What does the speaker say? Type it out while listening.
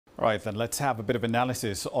All right, then let's have a bit of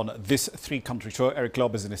analysis on this three-country tour. Eric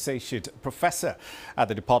Lobb is an associate professor at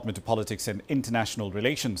the Department of Politics and International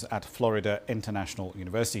Relations at Florida International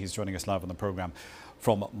University. He's joining us live on the program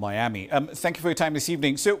from Miami. Thank you for your time this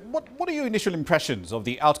evening. So what are your initial impressions of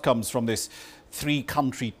the outcomes from this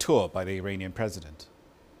three-country tour by the Iranian president?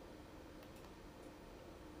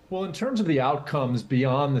 Well, in terms of the outcomes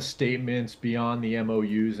beyond the statements, beyond the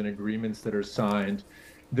MOUs and agreements that are signed,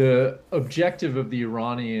 the objective of the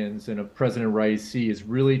Iranians and of President Raisi is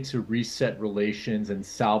really to reset relations and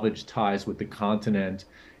salvage ties with the continent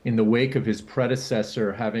in the wake of his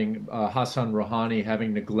predecessor, Hassan Rouhani,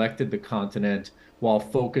 having neglected the continent while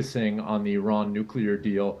focusing on the Iran nuclear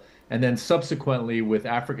deal. And then subsequently with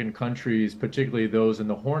African countries, particularly those in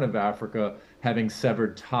the Horn of Africa, having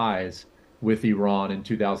severed ties with Iran in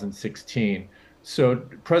 2016. So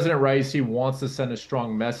President Raisi wants to send a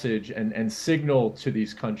strong message and signal to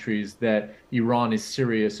these countries that Iran is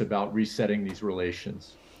serious about resetting these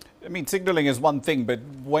relations. I mean, signaling is one thing, but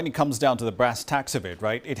when it comes down to the brass tacks of it,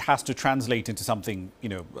 right, it has to translate into something,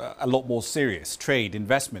 a lot more serious, trade,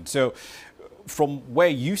 investment. So from where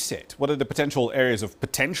you sit, what are the potential areas of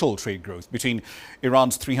potential trade growth between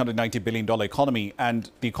Iran's $390 billion economy and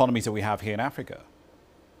the economies that we have here in Africa?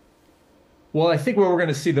 Well, I think where we're going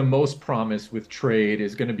to see the most promise with trade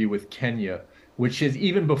is going to be with Kenya, which is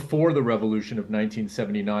even before the revolution of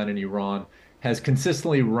 1979 in Iran, has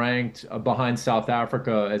consistently ranked behind South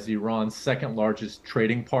Africa as Iran's second largest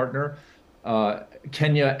trading partner.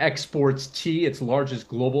 Kenya exports tea, its largest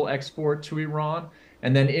global export to Iran,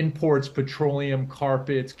 and then imports petroleum,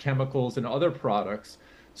 carpets, chemicals, and other products.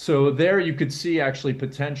 So there you could see actually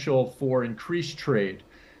potential for increased trade.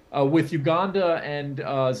 With Uganda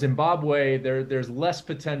and Zimbabwe, there's less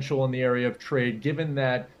potential in the area of trade, given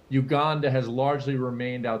that Uganda has largely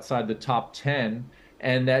remained outside the top 10,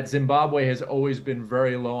 and that Zimbabwe has always been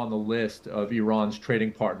very low on the list of Iran's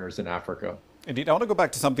trading partners in Africa. Indeed. I want to go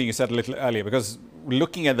back to something you said a little earlier, because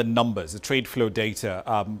looking at the numbers, the trade flow data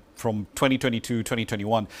from 2022,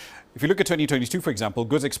 2021, if you look at 2022, for example,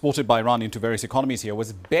 goods exported by Iran into various economies here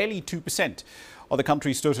was barely 2% of the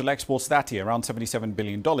country's total exports that year, around $77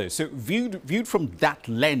 billion. So viewed from that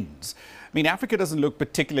lens, I mean, Africa doesn't look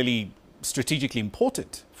particularly strategically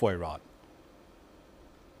important for Iran.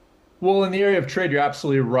 Well, in the area of trade, you're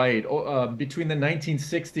absolutely right. Between the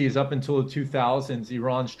 1960s up until the 2000s,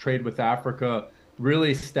 Iran's trade with Africa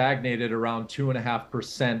really stagnated around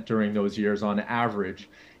 2.5% during those years on average.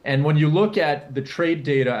 And when you look at the trade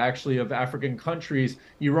data actually of African countries,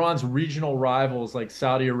 Iran's regional rivals like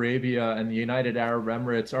Saudi Arabia and the United Arab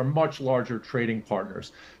Emirates are much larger trading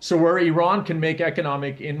partners. So where Iran can make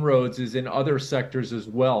economic inroads is in other sectors as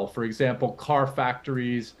well. For example, car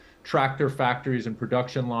factories, tractor factories and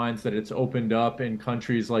production lines that it's opened up in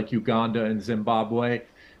countries like Uganda and Zimbabwe,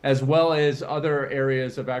 as well as other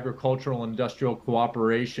areas of agricultural and industrial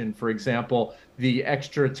cooperation. For example, the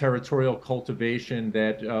extraterritorial cultivation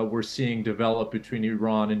that we're seeing develop between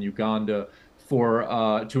Iran and Uganda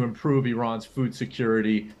to improve Iran's food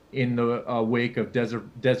security in the wake of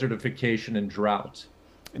desertification and drought.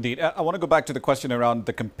 Indeed. I want to go back to the question around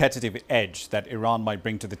the competitive edge that Iran might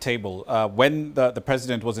bring to the table. When the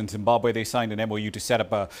president was in Zimbabwe, they signed an MOU to set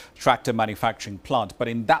up a tractor manufacturing plant. But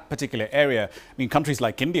in that particular area, I mean, countries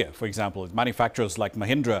like India, for example, manufacturers like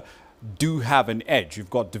Mahindra do have an edge. You've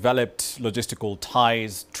got developed logistical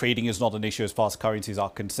ties. Trading is not an issue as far as currencies are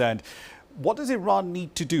concerned. What does Iran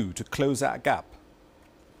need to do to close that gap?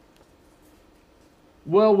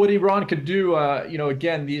 Well, what Iran could do,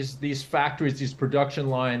 again, these factories, these production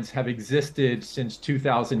lines have existed since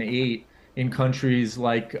 2008 in countries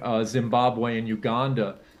like Zimbabwe and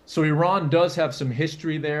Uganda. So Iran does have some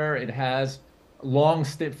history there. It has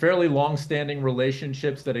fairly long-standing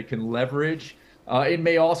relationships that it can leverage. It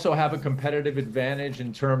may also have a competitive advantage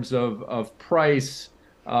in terms of price,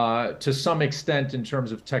 to some extent in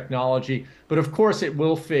terms of technology. But of course, it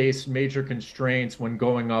will face major constraints when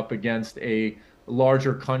going up against a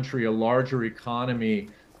larger country, a larger economy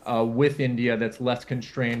with India that's less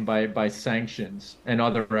constrained by sanctions and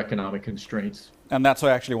other economic constraints. And that's why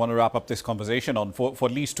I actually want to wrap up this conversation on for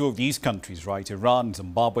at least two of these countries, right? Iran,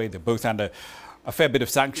 Zimbabwe, they're both under a fair bit of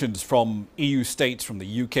sanctions from EU states, from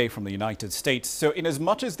the UK, from the United States. So in as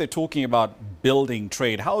much as they're talking about building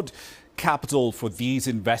trade, how would capital for these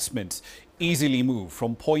investments easily move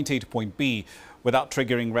from point A to point B without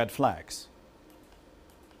triggering red flags?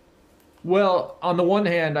 Well, on the one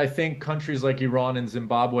hand, I think countries like Iran and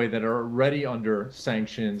Zimbabwe that are already under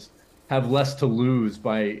sanctions have less to lose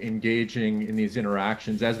by engaging in these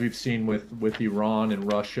interactions, as we've seen with Iran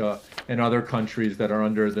and Russia and other countries that are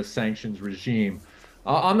under the sanctions regime.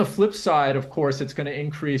 On the flip side, of course, it's going to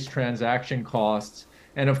increase transaction costs.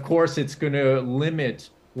 And of course, it's going to limit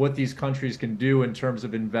what these countries can do in terms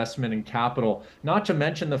of investment and capital. Not to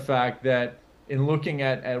mention the fact that in looking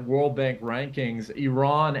at World Bank rankings,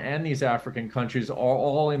 Iran and these African countries are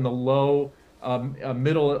all in the low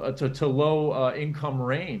middle to low income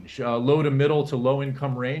range, low to middle to low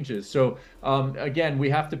income ranges. So again, we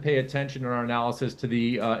have to pay attention in our analysis to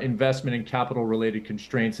the investment and capital related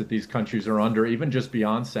constraints that these countries are under, even just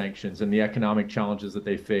beyond sanctions and the economic challenges that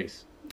they face.